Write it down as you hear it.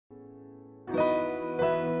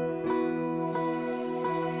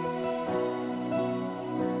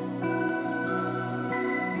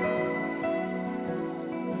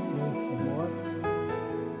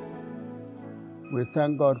We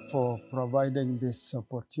thank God for providing this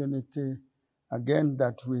opportunity again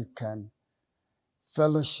that we can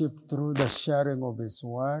fellowship through the sharing of His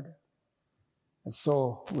Word. And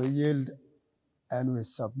so we yield and we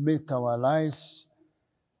submit our lives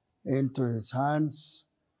into His hands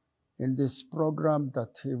in this program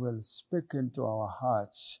that He will speak into our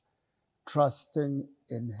hearts, trusting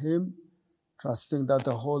in Him, trusting that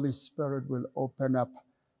the Holy Spirit will open up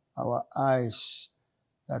our eyes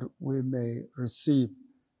that we may receive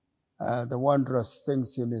the wondrous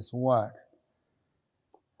things in His Word.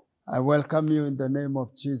 I welcome you in the name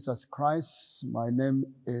of Jesus Christ. My name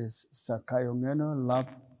is Sakai Ongeno.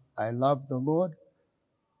 I love the Lord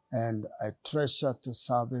and I treasure to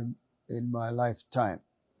serve Him in my lifetime.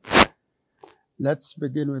 Let's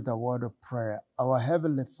begin with a word of prayer. Our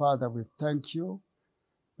Heavenly Father, we thank you.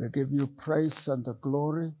 We give you praise and the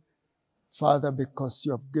glory, Father, because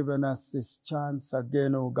you have given us this chance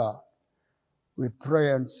again, O God. We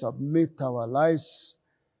pray and submit our lives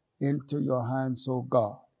into your hands, O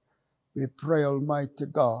God. We pray, Almighty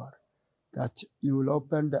God, that you will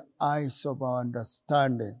open the eyes of our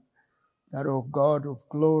understanding, that, O God of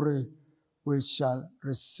glory, we shall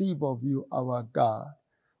receive of you, our God.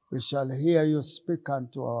 We shall hear you speak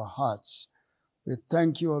unto our hearts. We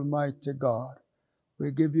thank you, Almighty God.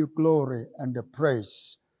 We give you glory and the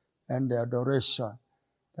praise and the adoration,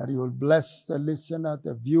 that you will bless the listener,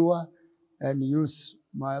 the viewer, and use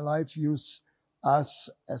my life, use us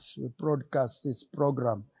as we broadcast this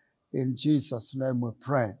program. In Jesus' name we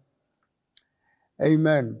pray.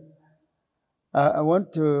 Amen. I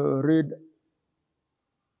want to read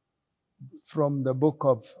from the book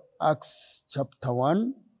of Acts chapter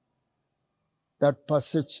 1, that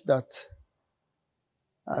passage that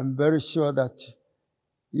I'm very sure that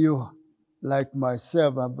you, like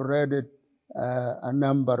myself, have read it a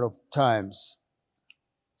number of times.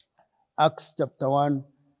 Acts chapter 1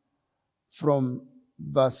 from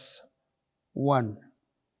verse 1.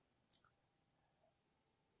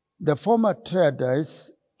 The former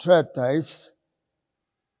treatise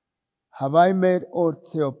have I made, O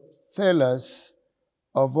Theophilus,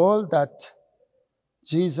 of all that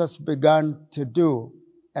Jesus began to do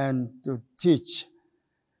and to teach,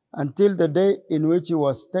 until the day in which he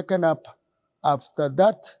was taken up. After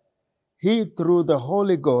that, he, through the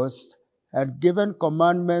Holy Ghost, had given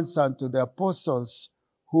commandments unto the apostles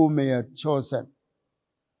whom he had chosen,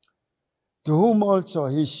 to whom also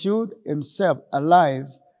he shewed himself alive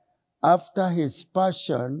after his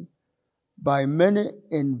passion by many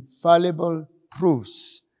infallible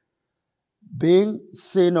proofs, being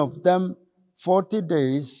seen of them 40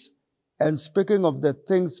 days, and speaking of the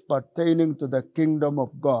things pertaining to the kingdom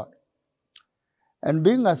of God. And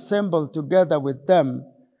being assembled together with them,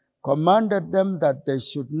 commanded them that they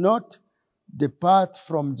should not depart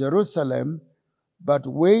from Jerusalem, but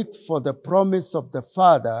wait for the promise of the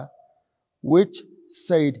Father, which,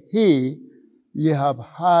 said he, ye have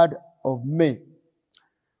heard of me.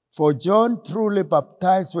 For John truly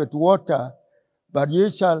baptized with water, but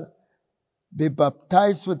ye shall be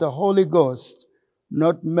baptized with the Holy Ghost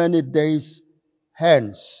not many days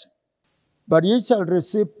hence. But ye shall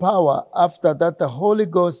receive power after that the Holy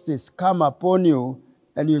Ghost is come upon you,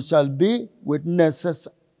 and you shall be witnesses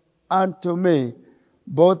unto me,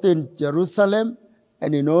 both in Jerusalem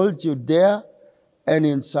and in all Judea and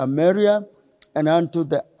in Samaria and unto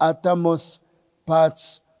the uttermost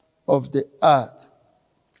parts of the earth.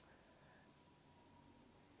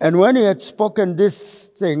 And when he had spoken these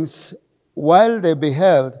things, while they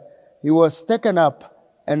beheld, he was taken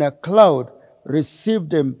up, and a cloud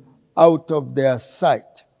received him out of their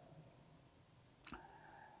sight.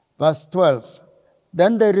 Verse 12.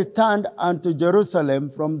 Then they returned unto Jerusalem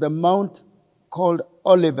from the mount called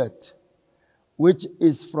Olivet, which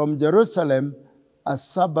is from Jerusalem a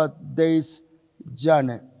Sabbath day's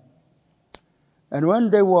journey. And when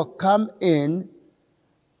they were come in,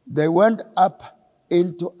 they went up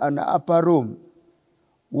into an upper room,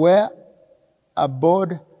 where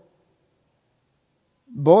abode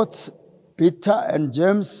both Peter and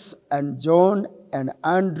James and John and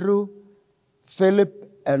Andrew,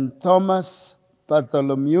 Philip and Thomas,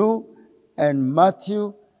 Bartholomew and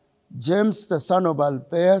Matthew, James the son of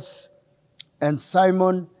Alphaeus, and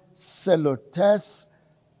Simon Zelotes,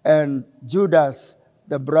 and Judas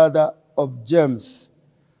the brother of James.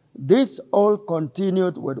 These all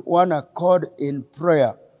continued with one accord in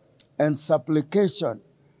prayer and supplication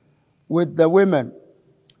with the women,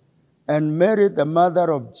 and Mary the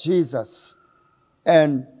mother of Jesus,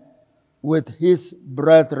 and with his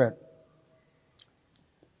brethren.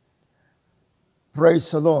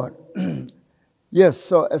 Praise the Lord. Yes,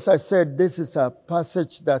 so as I said, this is a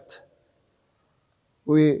passage that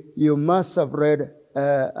You must have read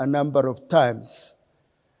a number of times.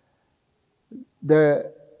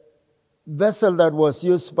 The vessel that was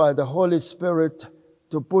used by the Holy Spirit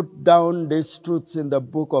to put down these truths in the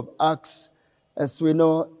book of Acts, as we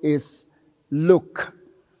know, is Luke,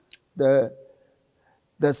 the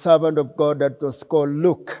servant of God that was called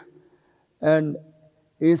Luke. And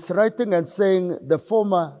he's writing and saying, the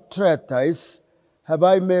former treatise have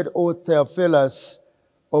I made, O Theophilus,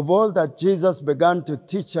 of all that Jesus began to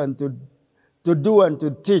teach and to do and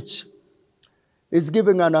to teach. He's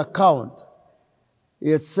giving an account.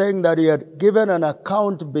 He is saying that he had given an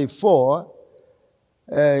account before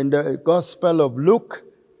in the Gospel of Luke,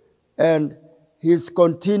 and he's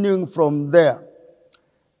continuing from there,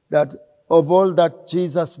 that of all that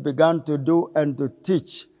Jesus began to do and to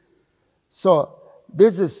teach. So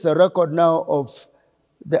this is a record now of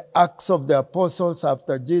the Acts of the Apostles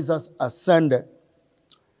after Jesus ascended.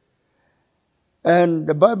 And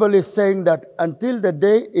the Bible is saying that until the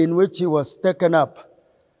day in which he was taken up,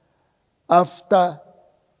 after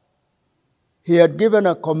he had given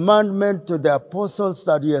a commandment to the apostles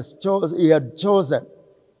that he had chosen.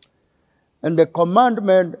 And the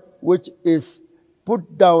commandment which is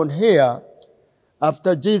put down here,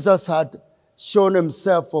 after Jesus had shown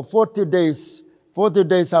himself for 40 days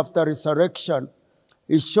after resurrection,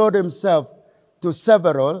 he showed himself to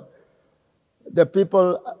several. The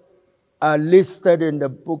people are listed in the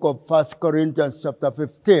book of 1 Corinthians chapter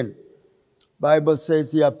 15. Bible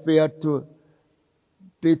says he appeared to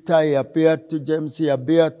Peter, he appeared to James, he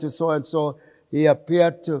appeared to so-and-so, he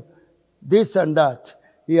appeared to this and that.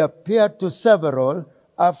 He appeared to several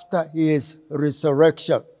after his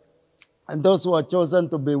resurrection. And those who are chosen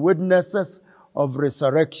to be witnesses of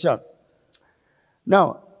resurrection.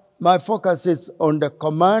 Now, my focus is on the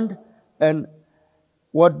command and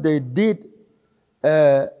what they did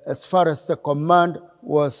as far as the command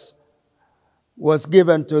was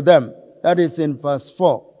given to them. That is in verse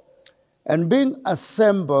 4. And being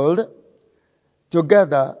assembled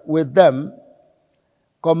together with them,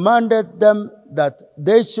 commanded them that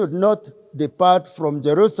they should not depart from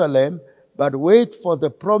Jerusalem, but wait for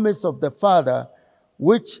the promise of the Father,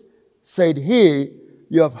 which said he,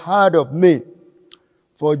 you have heard of me.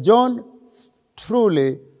 For John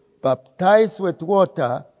truly baptized with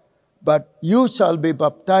water, but you shall be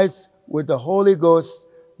baptized with the Holy Ghost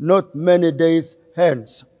not many days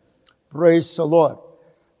hence. Praise the Lord.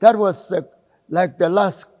 That was like the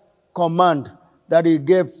last command that he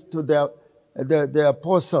gave to the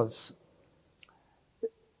apostles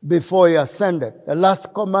before he ascended. The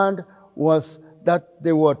last command was that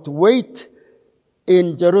they were to wait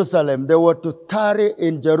in Jerusalem. They were to tarry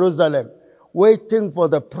in Jerusalem, waiting for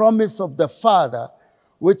the promise of the Father,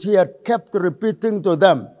 which he had kept repeating to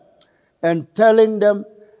them and telling them,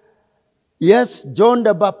 yes, John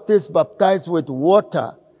the Baptist baptized with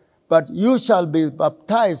water, but you shall be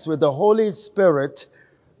baptized with the Holy Spirit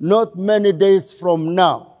not many days from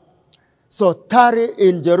now. So tarry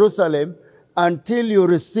in Jerusalem until you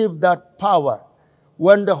receive that power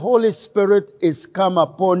when the Holy Spirit is come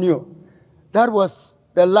upon you. That was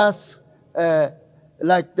the last,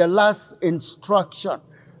 the last instruction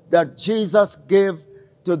that Jesus gave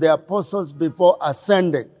to the apostles before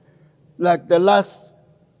ascending. Like the last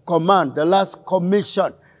command, the last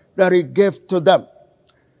commission that he gave to them.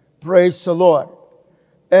 Praise the Lord.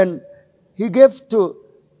 And he gave to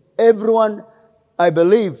everyone, I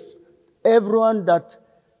believe, everyone that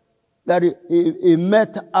he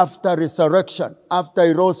met after resurrection, after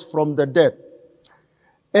he rose from the dead.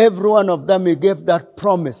 Every one of them he gave that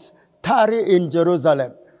promise. Tarry in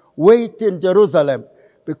Jerusalem. Wait in Jerusalem.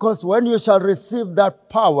 Because when you shall receive that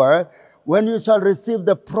power, when you shall receive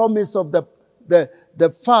the promise of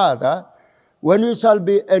the Father, when you shall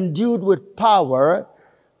be endued with power,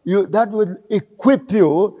 that will equip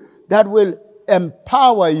you, that will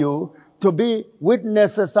empower you to be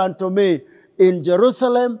witnesses unto me in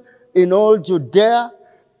Jerusalem, in all Judea,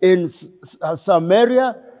 in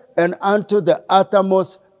Samaria, and unto the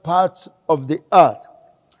uttermost parts of the earth.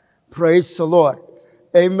 Praise the Lord.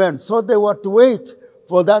 Amen. So they were to wait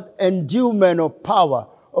for that endowment of power,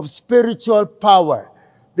 of spiritual power.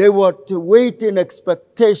 They were to wait in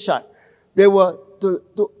expectation. They were to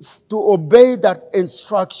obey that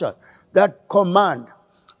instruction, that command,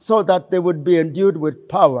 so that they would be endued with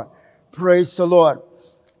power. Praise the Lord.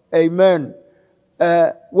 Amen.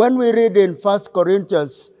 When we read in 1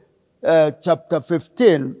 Corinthians chapter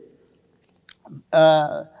 15,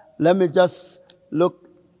 let me just look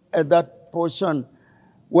at that portion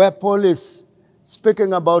where Paul is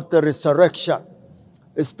speaking about the resurrection.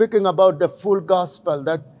 He's speaking about the full gospel,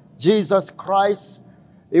 that Jesus Christ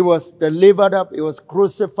He was delivered up, he was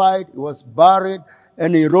crucified, he was buried,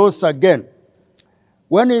 and he rose again.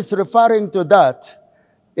 When he's referring to that,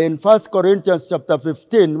 in 1 Corinthians chapter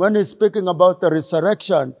 15, when he's speaking about the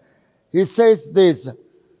resurrection, he says this,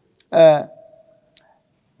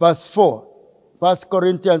 verse 4, 1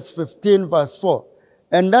 Corinthians 15, verse 4,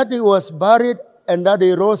 and that he was buried and that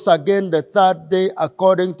he rose again the third day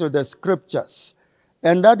according to the scriptures,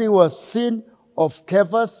 and that he was seen of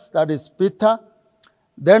Cephas, that is Peter,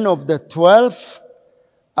 then of the 12.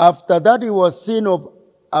 After that he was seen of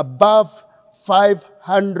above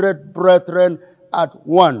 500 brethren at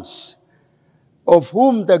once, of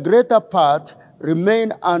whom the greater part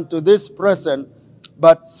remain unto this present,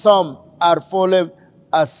 but some are fallen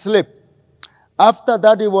asleep. After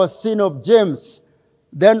that he was seen of James,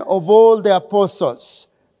 then of all the apostles,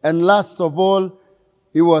 and last of all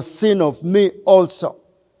he was seen of me also.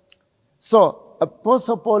 So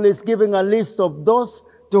Apostle Paul is giving a list of those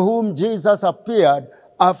to whom Jesus appeared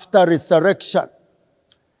after resurrection.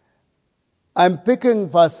 I'm picking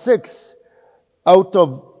verse 6 out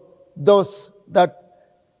of those that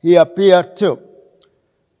he appeared to,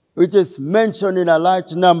 which is mentioned in a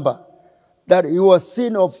large number, that he was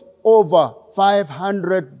seen of over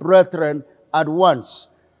 500 brethren at once.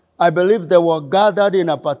 I believe they were gathered in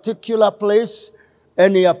a particular place,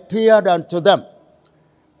 and he appeared unto them.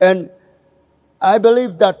 And I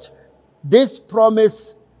believe that this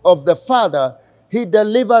promise of the Father, he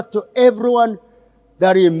delivered to everyone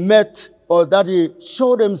that he met or that he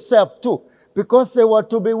showed himself to, because they were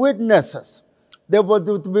to be witnesses. They were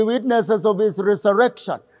to be witnesses of his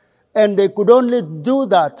resurrection. And they could only do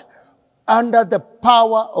that under the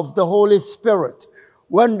power of the Holy Spirit,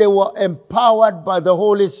 when they were empowered by the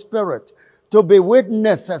Holy Spirit to be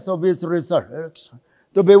witnesses of his resurrection.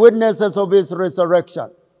 To be witnesses of his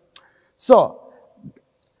resurrection. So,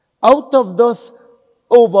 out of those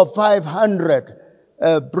over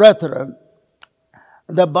 500 brethren,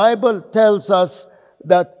 the Bible tells us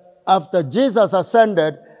that after Jesus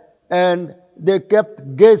ascended and they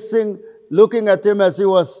kept gazing, looking at him as he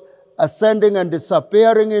was ascending and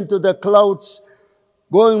disappearing into the clouds,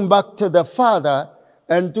 going back to the Father,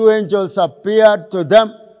 and two angels appeared to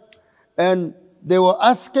them, and they were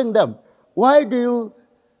asking them, why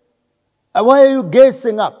are you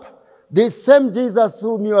gazing up? This same Jesus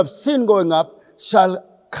whom you have seen going up shall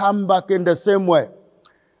come back in the same way.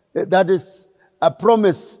 That is a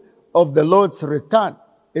promise of the Lord's return.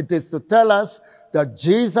 It is to tell us that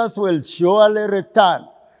Jesus will surely return.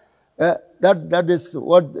 That is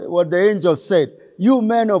what the angel said. You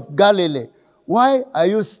men of Galilee, why are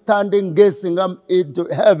you standing gazing up into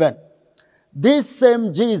heaven? This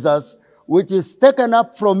same Jesus, which is taken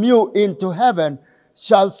up from you into heaven,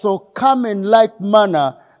 shall so come in like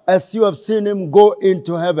manner as you have seen him go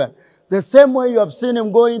into heaven. The same way you have seen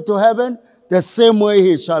him go into heaven, the same way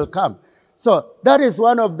he shall come. So that is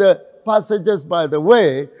one of the passages, by the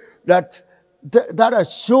way, that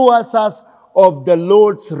assures us of the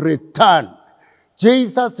Lord's return.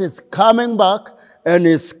 Jesus is coming back, and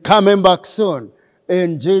is coming back soon.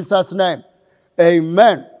 In Jesus' name.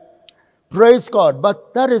 Amen. Praise God.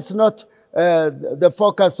 But that is not the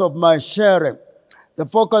focus of my sharing. The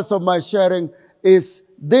focus of my sharing is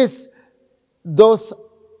those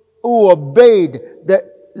who obeyed the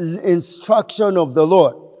instruction of the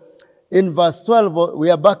Lord. In verse 12,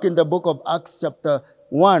 we are back in the book of Acts chapter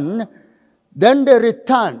 1. Then they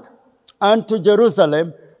returned unto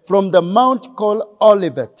Jerusalem from the mount called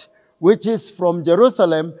Olivet, which is from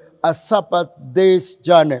Jerusalem a Sabbath day's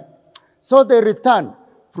journey. So they returned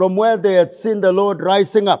from where they had seen the Lord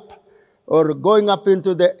rising up, or going up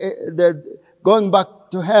into going back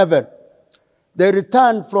to heaven. They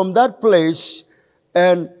returned from that place,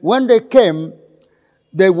 and when they came,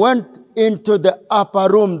 they went into the upper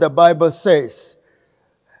room, the Bible says.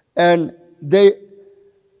 And they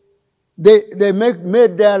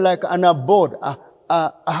made there like an abode,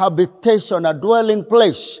 a habitation, a dwelling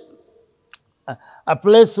place, a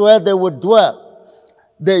place where they would dwell.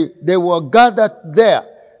 They were gathered there,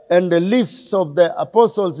 and the list of the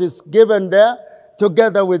apostles is given there,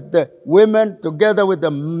 together with the women, together with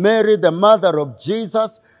the Mary, the mother of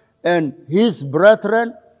Jesus, and his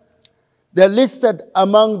brethren. They're listed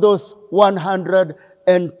among those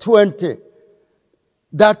 120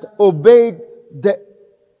 that obeyed the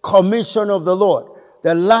commission of the Lord,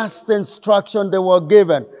 the last instruction they were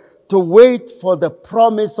given, to wait for the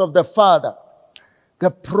promise of the Father.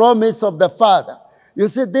 The promise of the Father. You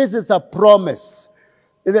see, this is a promise.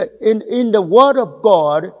 In the Word of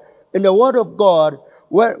God,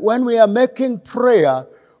 when we are making prayer,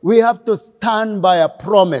 we have to stand by a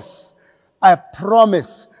promise. A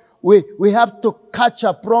promise we have to catch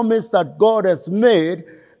a promise that God has made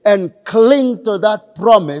and cling to that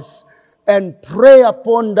promise and pray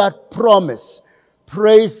upon that promise.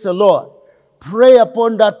 Praise the Lord. Pray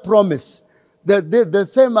upon that promise. The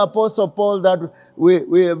same Apostle Paul that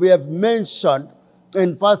we have mentioned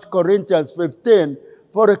in 1 Corinthians 15,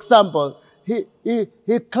 for example,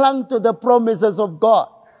 he clung to the promises of God.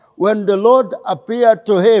 When the Lord appeared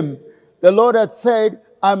to him, the Lord had said,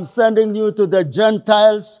 I'm sending you to the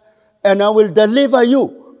Gentiles and I will deliver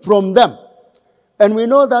you from them. And we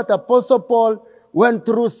know that Apostle Paul went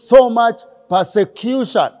through so much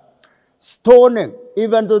persecution, stoning,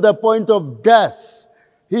 even to the point of death.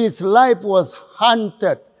 His life was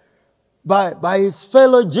hunted by his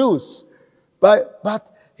fellow Jews.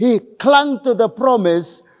 But he clung to the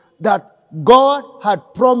promise that God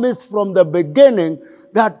had promised from the beginning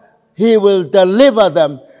that he will deliver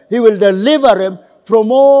them. He will deliver him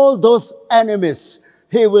from all those enemies.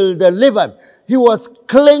 He will deliver him. He was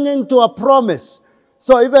clinging to a promise.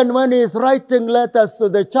 So even when he is writing letters to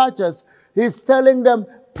the churches, he's telling them,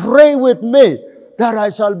 pray with me that I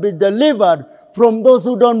shall be delivered from those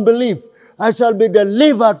who don't believe. I shall be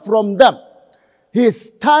delivered from them. He is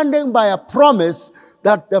standing by a promise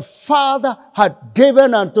that the Father had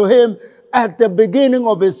given unto him at the beginning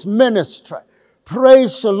of his ministry.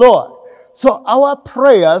 Praise the Lord. So our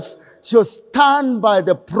prayers should stand by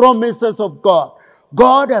the promises of God.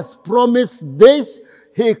 God has promised this.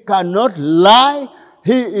 He cannot lie.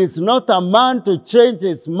 He is not a man to change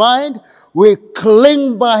his mind. We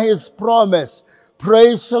cling by his promise.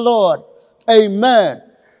 Praise the Lord. Amen.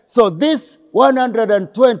 So this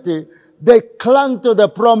 120, they clung to the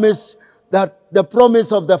promise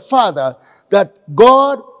of the Father, that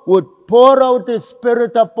God would pour out his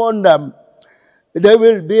Spirit upon them. They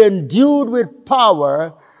will be endued with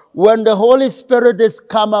power when the Holy Spirit is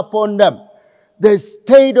come upon them. They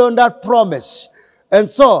stayed on that promise. And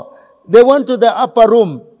so they went to the upper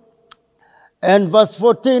room. And verse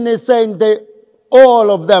 14 is saying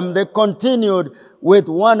all of them, they continued with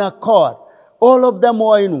one accord. All of them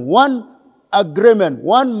were in one agreement,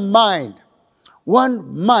 one mind.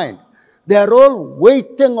 One mind. They are all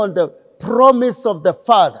waiting on the promise of the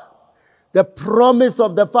Father. The promise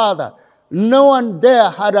of the Father. No one there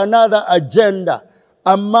had another agenda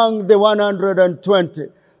among the 120.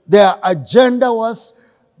 Their agenda was,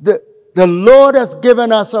 the Lord has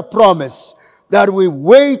given us a promise that we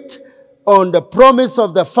wait on the promise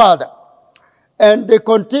of the Father. And they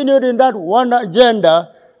continued in that one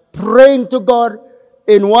agenda, praying to God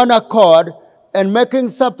in one accord and making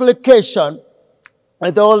supplication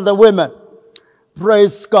with all the women.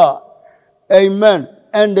 Praise God. Amen.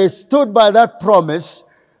 And they stood by that promise.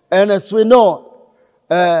 And as we know,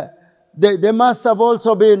 they must have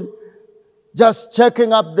also been just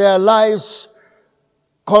checking up their lives,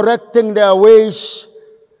 correcting their ways,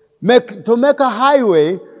 to make a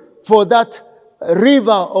highway for that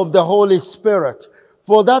river of the Holy Spirit,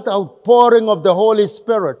 for that outpouring of the Holy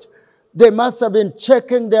Spirit. They must have been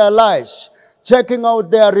checking their lives, checking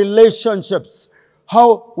out their relationships.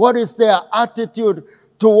 What is their attitude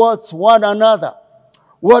towards one another?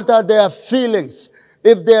 What are their feelings?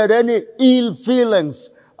 If they had any ill feelings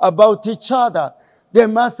about each other, they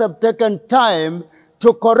must have taken time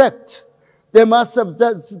to correct. They must have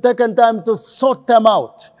taken time to sort them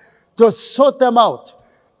out,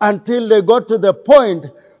 until they got to the point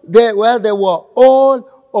where they were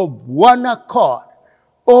all of one accord,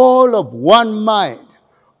 all of one mind,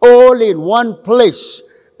 all in one place.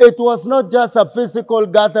 It was not just a physical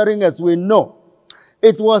gathering as we know.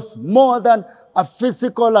 It was more than a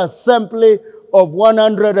physical assembly of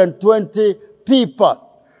 120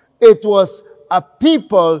 people. It was a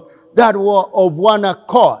people that were of one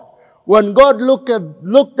accord. When God looked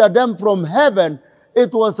at them from heaven,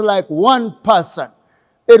 it was like one person.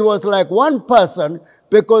 It was like one person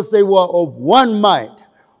because they were of one mind,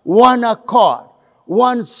 one accord,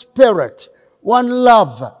 one spirit, one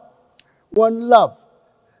love. One love.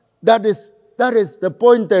 That is the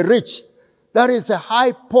point they reached. That is a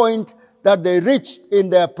high point that they reached in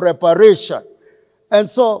their preparation. And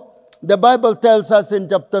so the Bible tells us in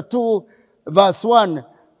chapter 2, verse 1,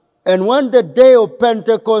 and when the day of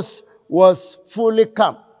Pentecost was fully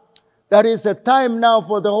come, that is a time now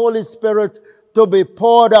for the Holy Spirit to be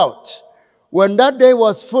poured out. When that day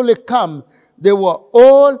was fully come, they were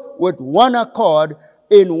all with one accord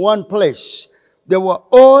in one place. They were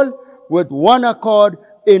all with one accord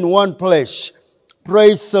in one place.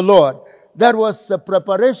 Praise the Lord. That was the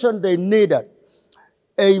preparation they needed.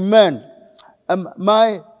 Amen.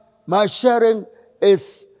 My sharing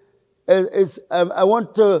is I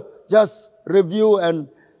want to just review and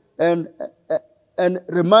and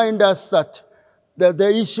remind us that the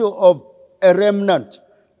issue of a remnant,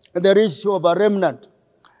 the issue of a remnant,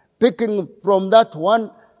 picking from that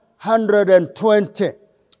 120,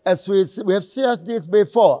 as we have said this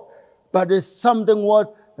before, but it's something worth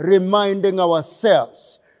reminding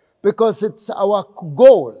ourselves, because it's our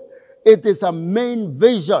goal. It is a main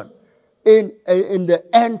vision in the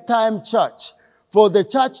end time church, for the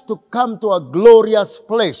church to come to a glorious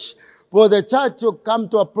place, for the church to come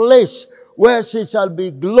to a place where she shall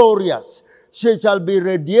be glorious. She shall be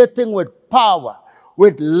radiating with power,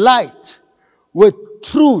 with light, with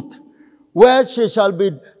truth. Where she shall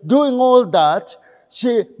be doing all that,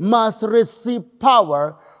 she must receive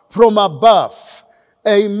power from above.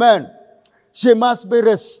 Amen. She must be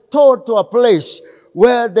restored to a place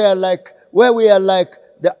where we are like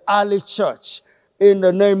the early church, in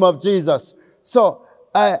the name of Jesus. So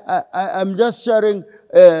I'm just sharing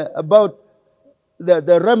about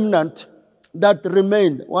the remnant that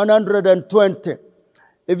remained, 120.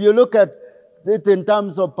 If you look at it in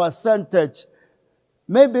terms of percentage,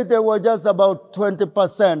 maybe there were just about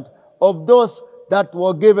 20% of those that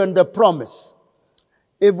were given the promise.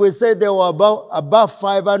 If we say they were above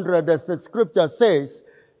 500, as the scripture says,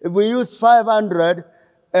 if we use 500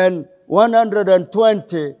 and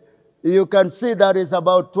 120, you can see that is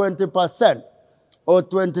about 20% or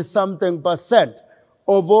 20-something percent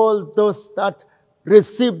of all those that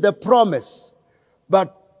received the promise.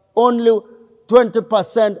 But only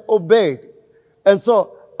 20% obeyed. And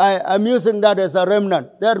so I'm using that as a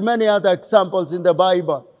remnant. There are many other examples in the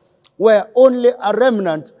Bible where only a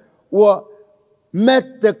remnant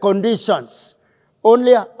met the conditions.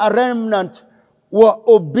 Only a remnant were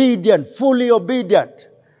obedient, fully obedient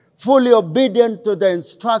to the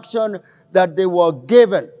instruction that they were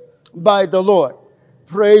given by the Lord.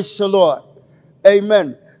 Praise the Lord.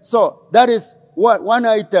 Amen. So that is one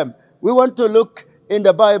item. We want to look in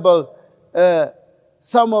the Bible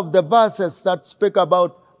some of the verses that speak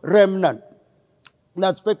about remnant.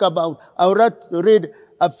 I would like to read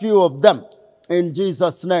a few of them in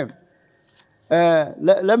Jesus' name.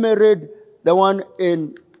 Let me read the one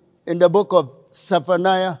in the book of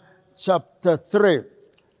Zephaniah, chapter 3.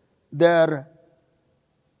 There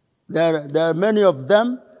are many of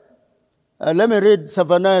them. Let me read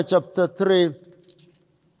Zephaniah chapter 3.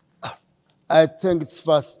 I think it's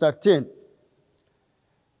verse 13.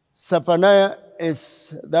 Zephaniah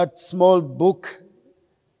is that small book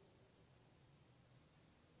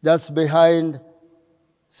just behind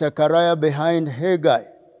Zechariah, behind Haggai.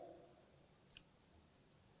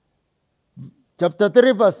 Chapter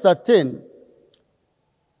 3, verse 13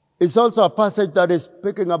 is also a passage that is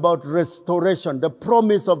speaking about restoration, the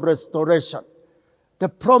promise of restoration, the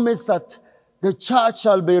promise that the church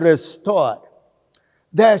shall be restored.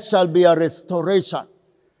 There shall be a restoration.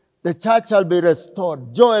 The church shall be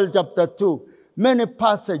restored. Joel chapter 2, many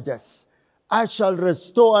passages. I shall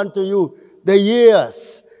restore unto you the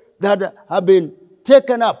years that have been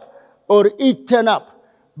taken up or eaten up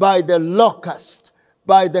by the locust,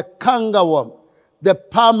 by the cankerworm, the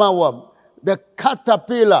palmerworm, the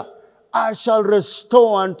caterpillar. I shall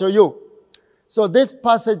restore unto you. So this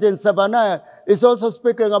passage in Zephaniah is also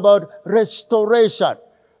speaking about restoration.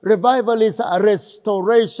 Revival is a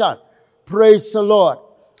restoration. Praise the Lord.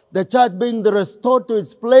 The church being restored to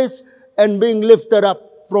its place and being lifted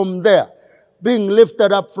up from there. Being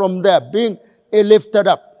lifted up from there. Being lifted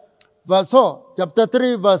up. So, chapter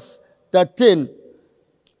 3, verse 13,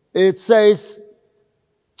 it says,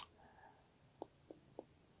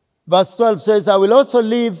 verse 12 says, I will also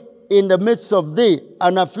live in the midst of thee,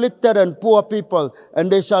 an afflicted and poor people,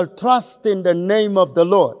 and they shall trust in the name of the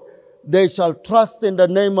Lord. They shall trust in the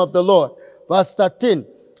name of the Lord. Verse 13,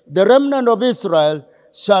 the remnant of Israel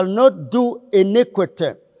shall not do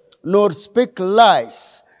iniquity, nor speak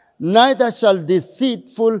lies, neither shall a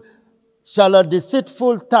deceitful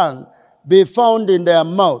tongue be found in their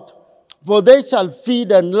mouth. For they shall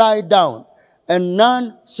feed and lie down, and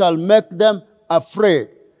none shall make them afraid.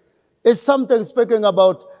 It's something speaking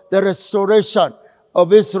about the restoration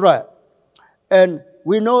of Israel. And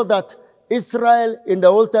we know that Israel in the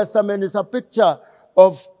Old Testament is a picture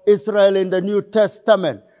of Israel in the New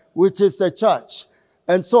Testament, which is the church.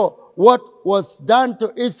 And so what was done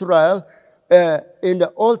to Israel in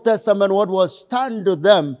the Old Testament, what was done to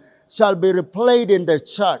them, shall be replayed in the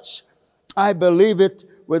church. I believe it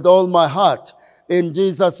with all my heart in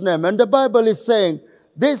Jesus' name. And the Bible is saying,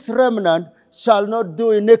 this remnant shall not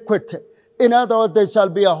do iniquity. In other words, they shall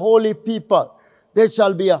be a holy people. They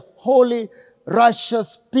shall be a holy,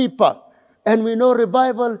 righteous people. And we know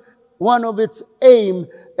revival, one of its aim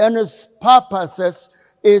and its purposes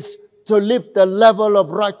is to lift the level of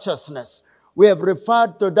righteousness We have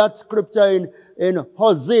referred to that scripture in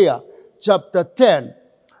Hosea chapter 10,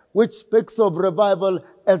 which speaks of revival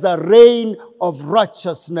as a reign of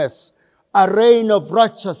righteousness. A reign of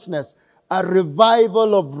righteousness. A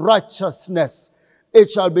revival of righteousness. It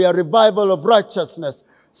shall be a revival of righteousness.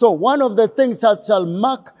 So one of the things that shall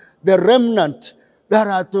mark the remnant that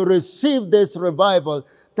are to receive this revival,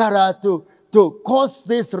 that are to cause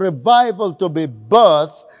this revival to be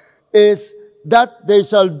birthed, is that they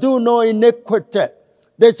shall do no iniquity.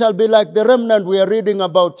 They shall be like the remnant we are reading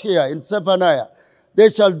about here in Zephaniah. They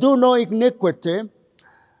shall do no iniquity,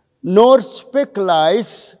 nor speak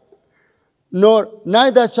lies,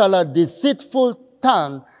 neither shall a deceitful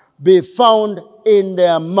tongue be found in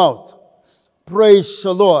their mouth. Praise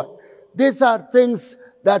the Lord. These are things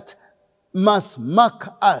that must mark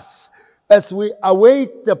us as we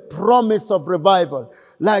await the promise of revival.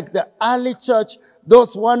 Like the early church,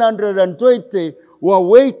 those 120 were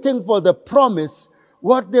waiting for the promise.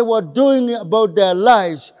 What they were doing about their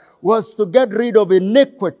lives was to get rid of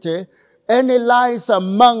iniquity, any lies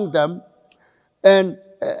among them, and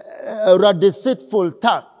a deceitful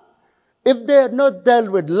tongue. If they had not dealt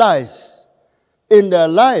with lies in their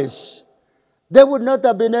lives, they would not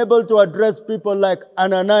have been able to address people like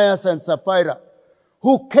Ananias and Sapphira,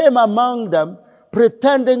 who came among them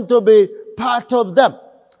pretending to be part of them.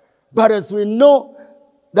 But as we know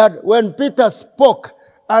that when Peter spoke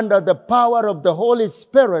under the power of the Holy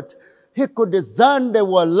Spirit, he could discern they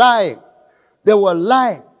were lying. They were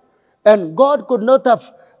lying. And God could not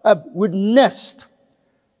have witnessed.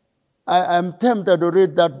 I'm tempted to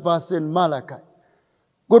read that verse in Malachi.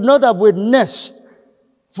 Could not have witnessed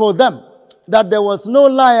for them that there was no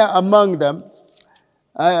liar among them.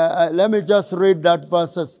 Let me just read that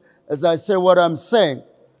verse as I say what I'm saying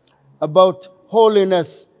about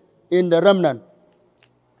holiness in the remnant.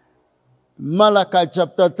 Malachi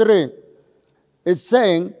chapter 3 is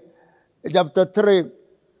saying, chapter 3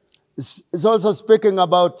 is also speaking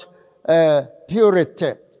about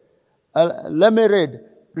purity. Let me read.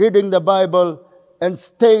 Reading the Bible and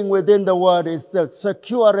staying within the Word is the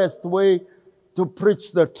securest way to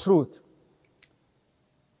preach the truth.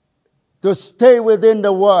 To stay within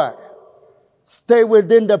the Word. Stay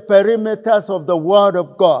within the perimeters of the Word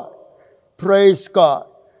of God. Praise God.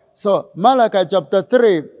 So, Malachi chapter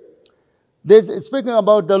 3, this is speaking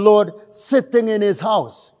about the Lord sitting in his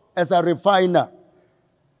house as a refiner.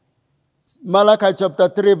 Malachi chapter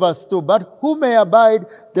 3 verse 2, but who may abide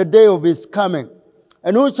the day of his coming?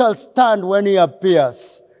 And who shall stand when he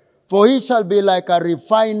appears? For he shall be like a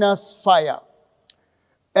refiner's fire,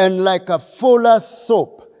 and like a fuller's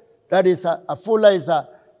soap. That is, a fuller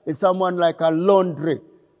is someone like a laundry.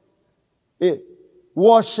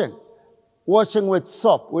 Washing with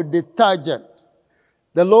soap, with detergent.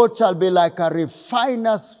 The Lord shall be like a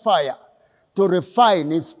refiner's fire to refine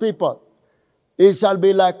his people. He shall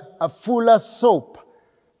be like a fuller's soap,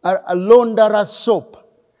 a launderer's soap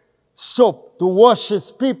to wash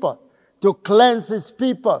his people, to cleanse his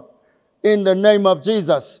people in the name of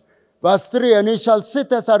Jesus. Verse 3, and he shall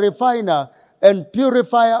sit as a refiner and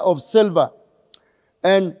purifier of silver.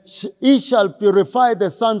 And he shall purify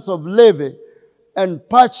the sons of Levi and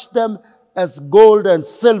purge them as gold and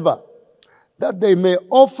silver, that they may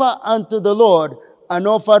offer unto the Lord an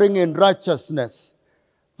offering in righteousness.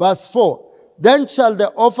 Verse 4, then shall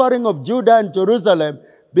the offering of Judah and Jerusalem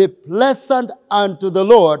be pleasant unto the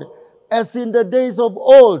Lord, as in the days of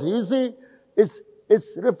old. You see,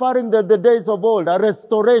 it's referring to the days of old, a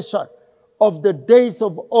restoration of the days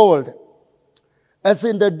of old. As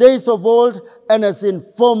in the days of old and as in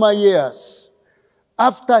former years.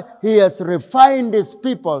 After he has refined his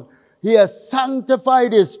people, he has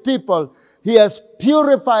sanctified his people, he has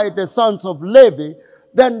purified the sons of Levi,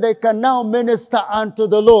 then they can now minister unto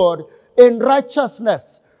the Lord in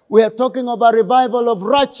righteousness. We are talking about revival of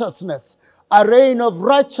righteousness, a reign of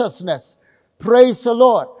righteousness. Praise the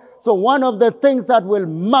Lord. So one of the things that will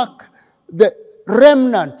mark the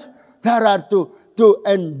remnant that are to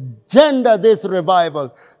engender this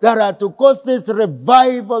revival, that are to cause this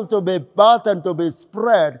revival to be birthed and to be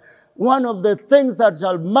spread, one of the things that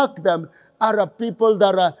shall mark them are a people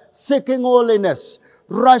that are seeking holiness,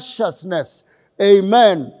 righteousness,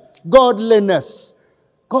 amen, godliness.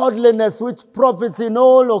 Godliness which profits in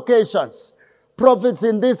all occasions, profits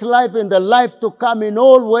in this life, in the life to come in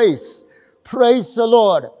all ways. Praise the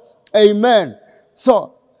Lord. Amen.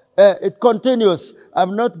 So, it continues. I've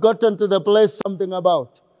not gotten to the place something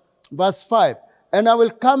about. Verse 5. And I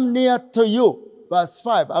will come near to you. Verse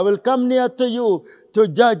 5. I will come near to you to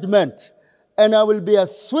judgment. And I will be a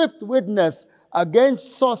swift witness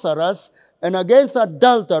against sorcerers and against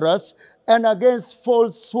adulterers and against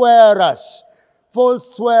false swearers.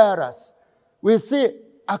 False swearers. We see,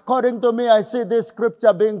 according to me, I see this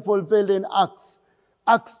scripture being fulfilled in Acts.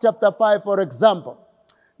 Acts chapter 5, for example.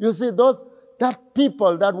 You see, that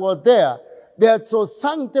people that were there, they had so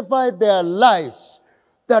sanctified their lives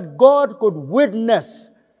that God could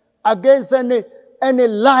witness against any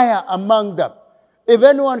liar among them. If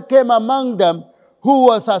anyone came among them who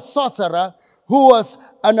was a sorcerer, who was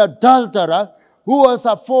an adulterer, who was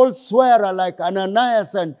a false swearer like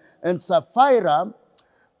Ananias and Sapphira,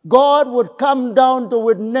 God would come down to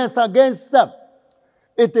witness against them.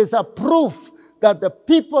 It is a proof that the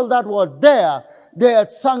people that were there, they had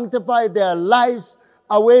sanctified their lives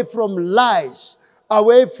away from lies,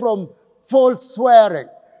 away from false swearing.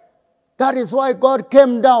 That is why God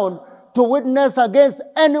came down to witness against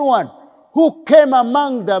anyone who came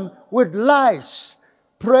among them with lies.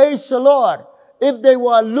 Praise the Lord. If they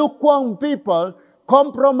were lukewarm people,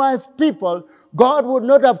 compromised people, God would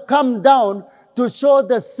not have come down to show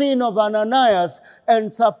the sin of Ananias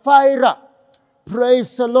and Sapphira.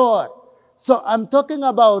 Praise the Lord. So I'm talking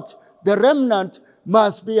about the remnant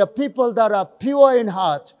must be a people that are pure in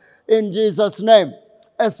heart in Jesus' name.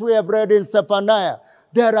 As we have read in Zephaniah,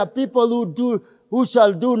 there are people who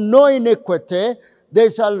shall do no iniquity. They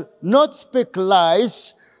shall not speak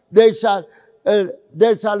lies. There shall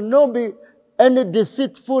not be any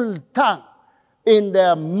deceitful tongue in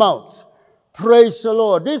their mouth. Praise the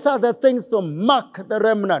Lord. These are the things to mark the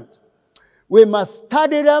remnant. We must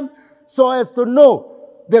study them so as to know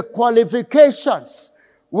the qualifications,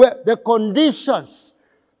 the conditions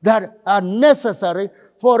that are necessary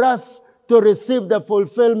for us to receive the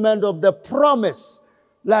fulfillment of the promise,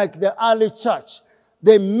 like the early church.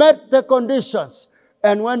 They met the conditions,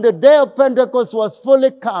 and when the day of Pentecost was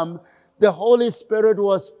fully come, the Holy Spirit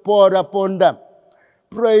was poured upon them.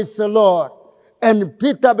 Praise the Lord. And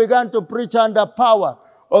Peter began to preach under power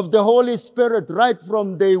of the Holy Spirit right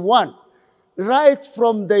from day one. Right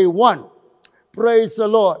from day one. Praise the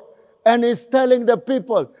Lord. And he's telling the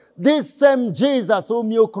people, this same Jesus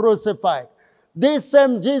whom you crucified, this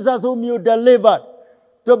same Jesus whom you delivered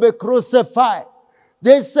to be crucified,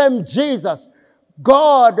 this same Jesus,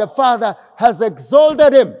 God the Father has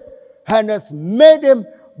exalted him and has made him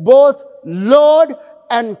both Lord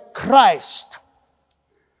and Christ.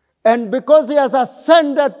 And because he has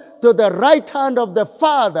ascended to the right hand of the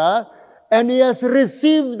Father, and he has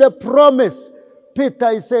received the promise, Peter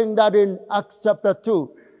is saying that in Acts chapter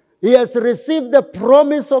 2. He has received the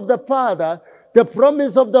promise of the Father, the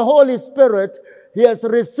promise of the Holy Spirit. He has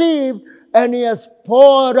received and he has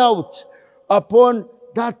poured out upon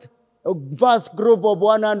that vast group of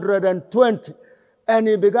 120. And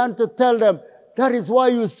he began to tell them, that is why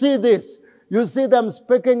you see this. You see them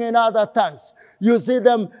speaking in other tongues. You see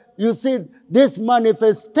this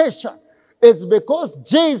manifestation. It's because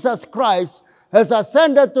Jesus Christ has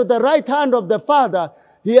ascended to the right hand of the Father.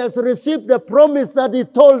 He has received the promise that he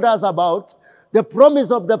told us about, the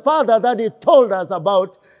promise of the Father that he told us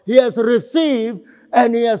about. He has received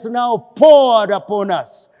and he has now poured upon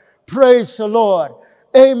us. Praise the Lord.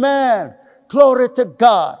 Amen. Glory to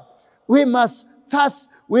God. We must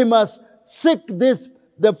seek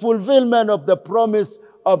the fulfillment of the promise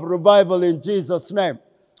of revival in Jesus' name.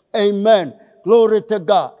 Amen. Glory to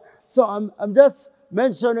God. So I'm just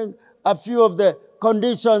mentioning a few of the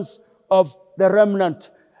conditions of the remnant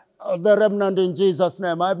in Jesus'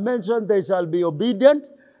 name. I've mentioned they shall be obedient,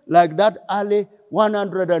 like that early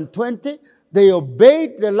 120. They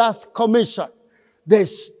obeyed the last commission. They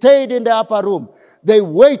stayed in the upper room. They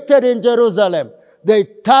waited in Jerusalem. They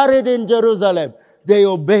tarried in Jerusalem. They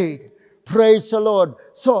obeyed. Praise the Lord.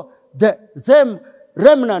 So the same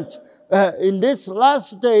remnant in this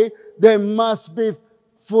last day, they must be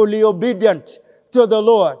fully obedient to the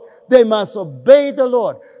Lord. They must obey the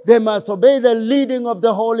Lord. They must obey the leading of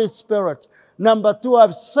the Holy Spirit. Number 2,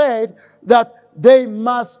 I've said that they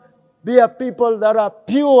must be a people that are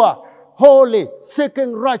pure, holy,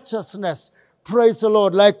 seeking righteousness. Praise the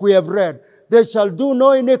Lord, like we have read. They shall do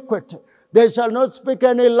no iniquity. They shall not speak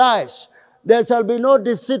any lies. There shall be no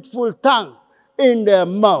deceitful tongue in their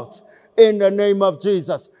mouth. In the name of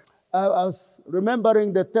Jesus. I was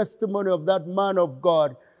remembering the testimony of that man of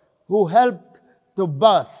God who helped to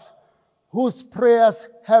birth, whose prayers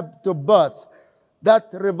helped to birth that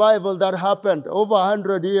revival that happened over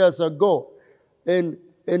 100 years ago in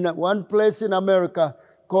one place in America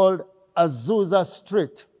called Azusa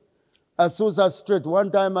Street. Azusa Street.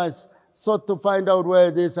 One time I sought to find out where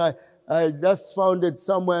it is. I just found it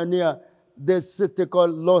somewhere near this city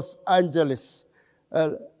called Los Angeles.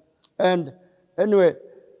 And anyway,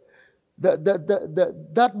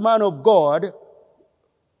 that man of God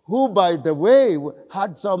who, by the way,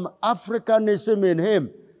 had some Africanism in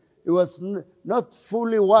him. He was not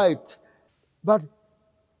fully white. But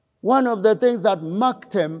one of the things that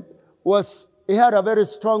marked him was he had a very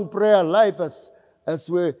strong prayer life, as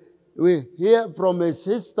we hear from his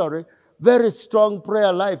history, very strong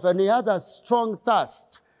prayer life, and he had a strong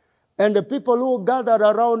thirst. And the people who gathered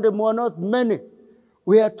around him were not many.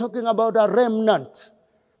 We are talking about a remnant.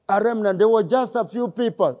 A remnant. There were just a few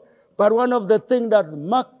people. But one of the things that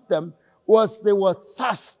marked them was they were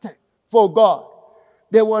thirsty for God.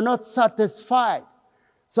 They were not satisfied.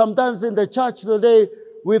 Sometimes in the church today,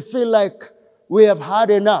 we feel like we have had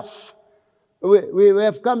enough. We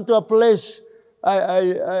have come to a place,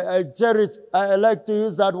 I like to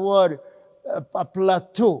use that word, a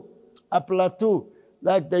plateau,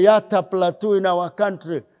 like the Yatta Plateau in our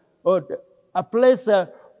country, or a place,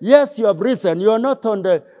 yes, you have risen. You are not on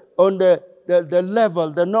the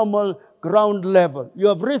level, the normal ground level. You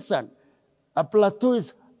have risen. A plateau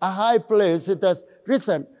is a high place. It has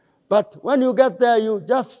risen. But when you get there, you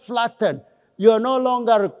just flatten. You are no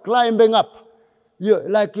longer climbing up.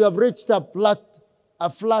 Like you have reached a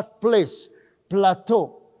flat place,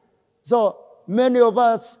 plateau. So many of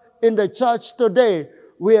us in the church today,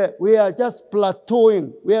 we are just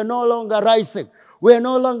plateauing. We are no longer rising. We are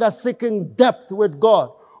no longer seeking depth with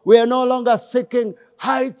God. We are no longer seeking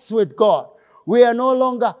heights with God. We are no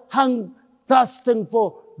longer thirsting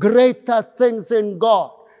for greater things in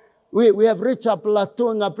God. We have reached a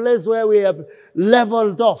plateau, in a place where we have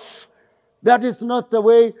leveled off. That is not the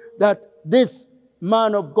way that this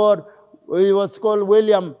man of God, he was called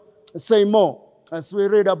William Seymour, as we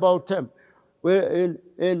read about him,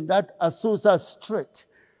 in that Azusa Street.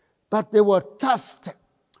 But they were thirsty.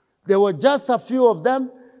 There were just a few of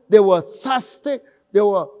them. They were thirsty. They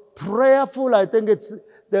were prayerful. I think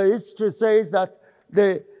the history says that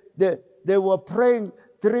they were praying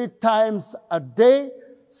 3 times a day,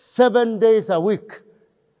 7 days a week.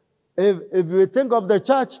 If we think of the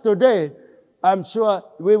church today, I'm sure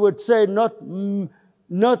we would say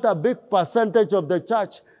not a big percentage of the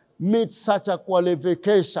church meets such a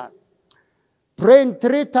qualification. Praying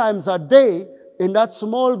 3 times a day in that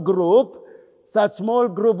small group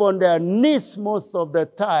on their knees most of the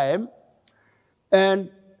time, and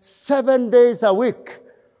 7 days a week,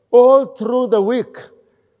 all through the week.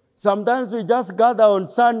 Sometimes we just gather on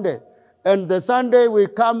Sunday, and the Sunday we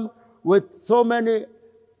come with so many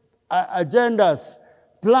agendas,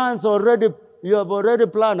 plans already. You have already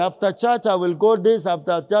planned. After church, I will go this.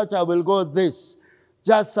 After church, I will go this.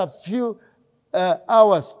 Just a few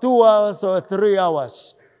hours, 2 hours or 3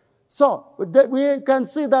 hours. So we can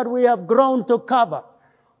see that we have ground to cover.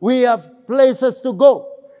 We have places to go.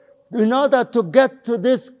 In order to get to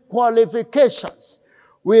these qualifications,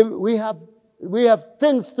 we have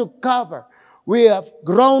things to cover. We have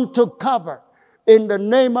ground to cover. In the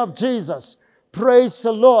name of Jesus, praise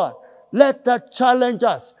the Lord. Let that challenge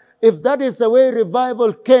us. If that is the way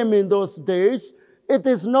revival came in those days, it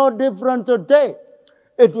is no different today.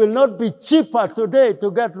 It will not be cheaper today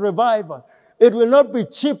to get revival. It will not be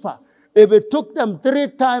cheaper. If it took them 3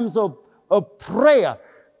 times of prayer,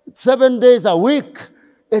 7 days a week,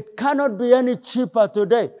 it cannot be any cheaper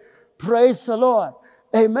today. Praise the Lord.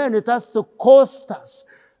 Amen. It has to cost us.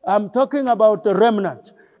 I'm talking about the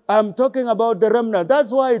remnant.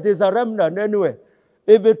 That's why it is a remnant anyway.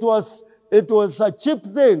 If it was a cheap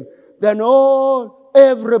thing, then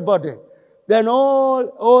everybody, then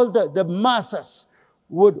all the masses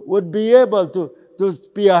would be able to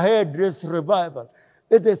spearhead this revival.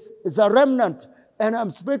 It's a remnant. And I'm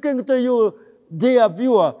speaking to you, dear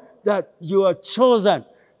viewer, that you are chosen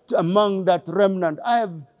among that remnant. I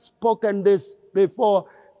have spoken this before.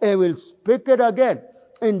 I will speak it again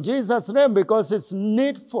in Jesus' name because it's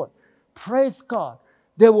needful. Praise God.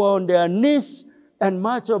 They were on their knees, and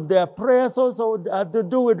much of their prayers also had to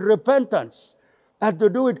do with repentance, had to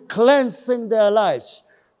do with cleansing their lives.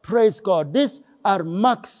 Praise God. These are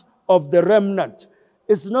marks of the remnant.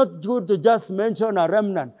 It's not good to just mention a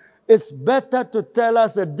remnant. It's better to tell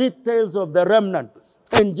us the details of the remnant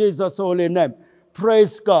in Jesus' holy name.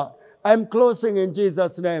 Praise God. I'm closing in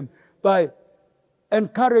Jesus' name by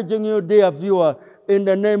encouraging you, dear viewer, in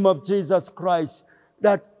the name of Jesus Christ,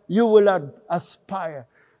 that you will aspire,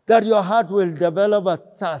 that your heart will develop a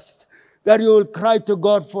thirst, that you will cry to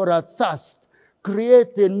God for a thirst.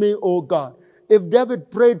 Create in me, O God. If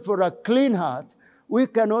David prayed for a clean heart, we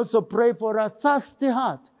can also pray for a thirsty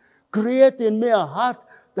heart. Create in me a heart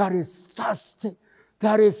that is thirsty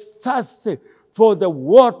for the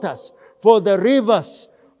waters, for the rivers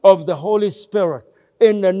of the Holy Spirit.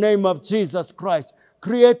 In the name of Jesus Christ,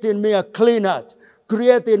 create in me a clean heart.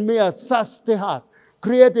 Create in me a thirsty heart.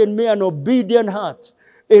 Create in me an obedient heart.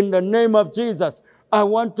 In the name of Jesus, I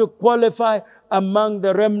want to qualify among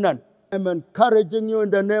the remnant. I'm encouraging you in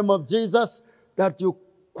the name of Jesus that you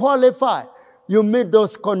qualify. You meet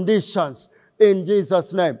those conditions in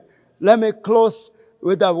Jesus' name. Let me close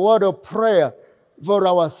with a word of prayer for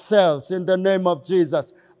ourselves in the name of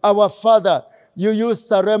Jesus. Our Father, you used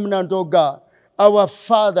the remnant, oh God. Our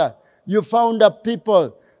Father, you found a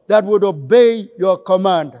people that would obey your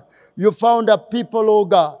command. You found a people, oh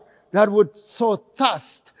God, that would so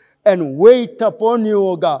thirst and wait upon you,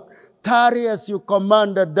 oh God. Tarry as you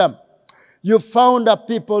commanded them. You found a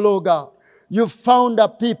people, oh God. You found a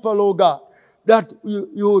people, oh God, that you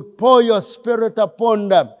would pour your Spirit upon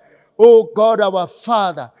them. Oh God, our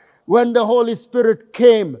Father, when the Holy Spirit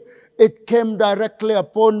came, it came directly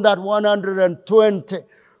upon that 120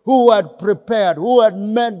 who had prepared, who had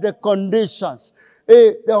met the conditions.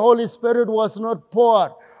 The Holy Spirit was not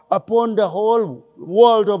poured upon the whole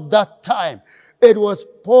world of that time. It was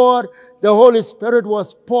poured, the Holy Spirit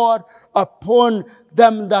was poured upon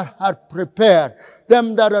them that had prepared,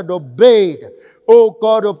 them that had obeyed. O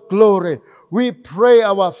God of glory, we pray,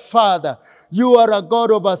 our Father, you are a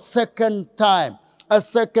God of a second time, a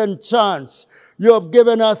second chance. You have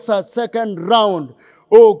given us a second round,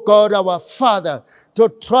 O God, our Father, to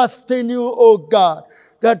trust in you, O God,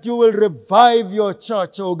 that you will revive your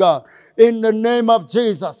church, O God. In the name of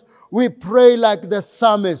Jesus, we pray like the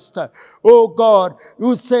psalmist, O God,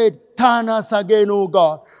 who said, turn us again, O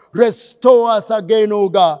God. Restore us again, O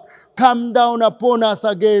God. Come down upon us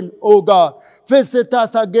again, O God. Visit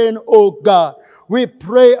us again, O God. We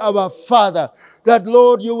pray, our Father, that,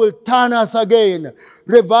 Lord, you will turn us again,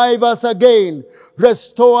 revive us again,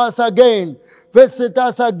 restore us again, visit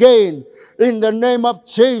us again, in the name of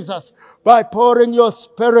Jesus, by pouring your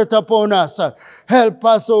Spirit upon us. Help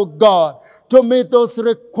us, O God, to meet those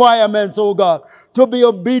requirements, O God, to be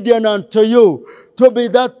obedient unto you, to be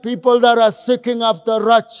that people that are seeking after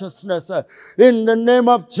righteousness. In the name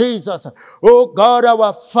of Jesus, O God,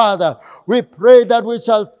 our Father, we pray that we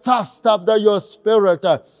shall thirst after your Spirit.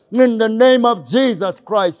 In the name of Jesus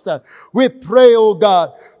Christ, we pray, O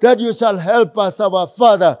God, that you shall help us, our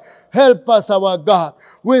Father. Help us, our God.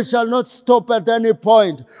 We shall not stop at any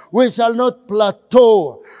point. We shall not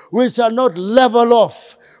plateau. We shall not level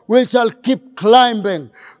off. We shall keep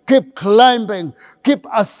climbing, keep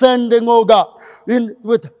ascending, oh God,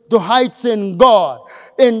 to heights in God.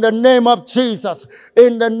 In the name of Jesus,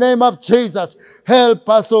 in the name of Jesus, help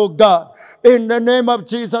us, oh God. In the name of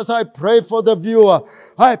Jesus, I pray for the viewer.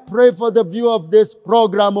 I pray for the viewer of this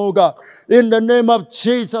program, oh God. In the name of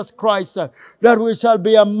Jesus Christ, that we shall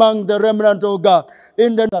be among the remnant, oh God.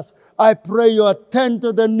 I pray you attend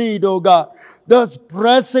to the need, oh God. Those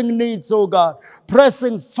pressing needs, oh God.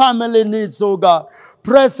 Pressing family needs, oh God.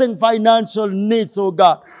 Pressing financial needs, oh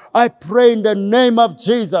God. I pray in the name of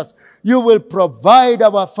Jesus, you will provide,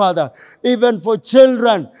 our Father, even for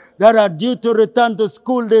children that are due to return to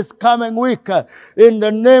school this coming week. In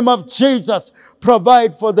the name of Jesus,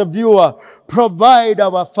 provide for the viewer. Provide,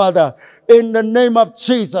 our Father, in the name of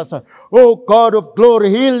Jesus. Oh God of glory,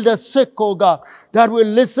 heal the sick, oh God, that will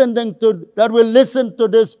listen to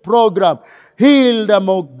this program. Heal them,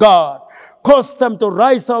 oh God. Cause them to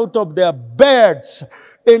rise out of their beds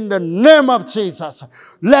in the name of Jesus.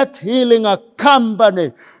 Let healing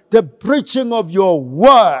accompany the preaching of your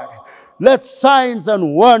word. Let signs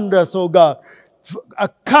and wonders, oh God,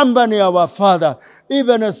 accompany our Father,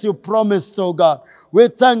 even as you promised, oh God. We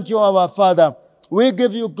thank you, our Father. We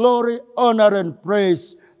give you glory, honor, and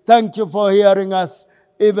praise. Thank you for hearing us,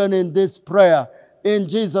 even in this prayer. In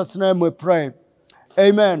Jesus' name we pray.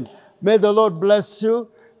 Amen. May the Lord bless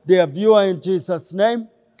you, dear viewer, in Jesus' name.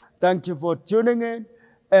 Thank you for tuning in.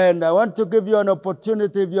 And I want to give you an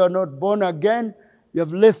opportunity, if you are not born again, you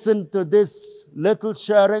have listened to this little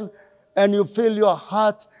sharing, and you feel your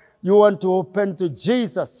heart, you want to open to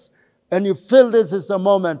Jesus, and you feel this is a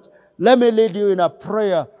moment. Let me lead you in a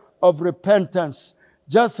prayer of repentance.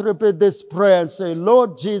 Just repeat this prayer and say,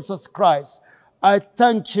 Lord Jesus Christ, I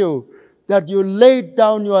thank you that you laid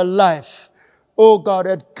down your life, oh God,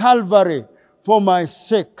 at Calvary for my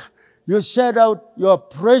sake. You shed out your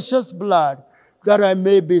precious blood that I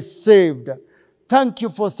may be saved. Thank you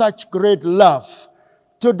for such great love.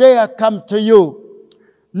 Today I come to you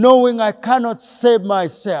knowing I cannot save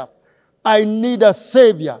myself. I need a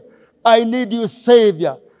Savior. I need you,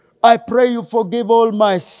 Savior. I pray you forgive all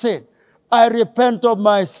my sin. I repent of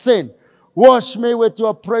my sin. Wash me with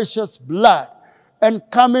your precious blood and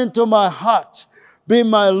come into my heart. Be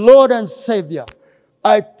my Lord and Savior.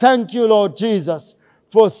 I thank you, Lord Jesus,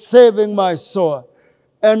 for saving my soul.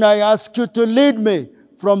 And I ask you to lead me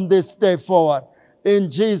from this day forward. in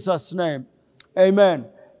Jesus' name. Amen.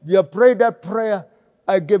 If you prayed that prayer,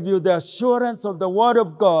 I give you the assurance of the Word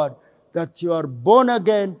of God that you are born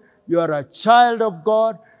again, you are a child of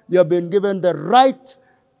God, you have been given the right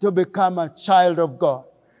to become a child of God.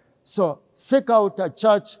 So seek out a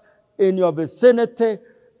church in your vicinity,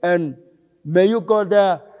 and may you go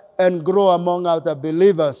there and grow among other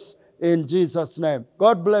believers in Jesus' name.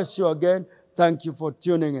 God bless you again. Thank you for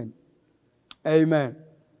tuning in. Amen.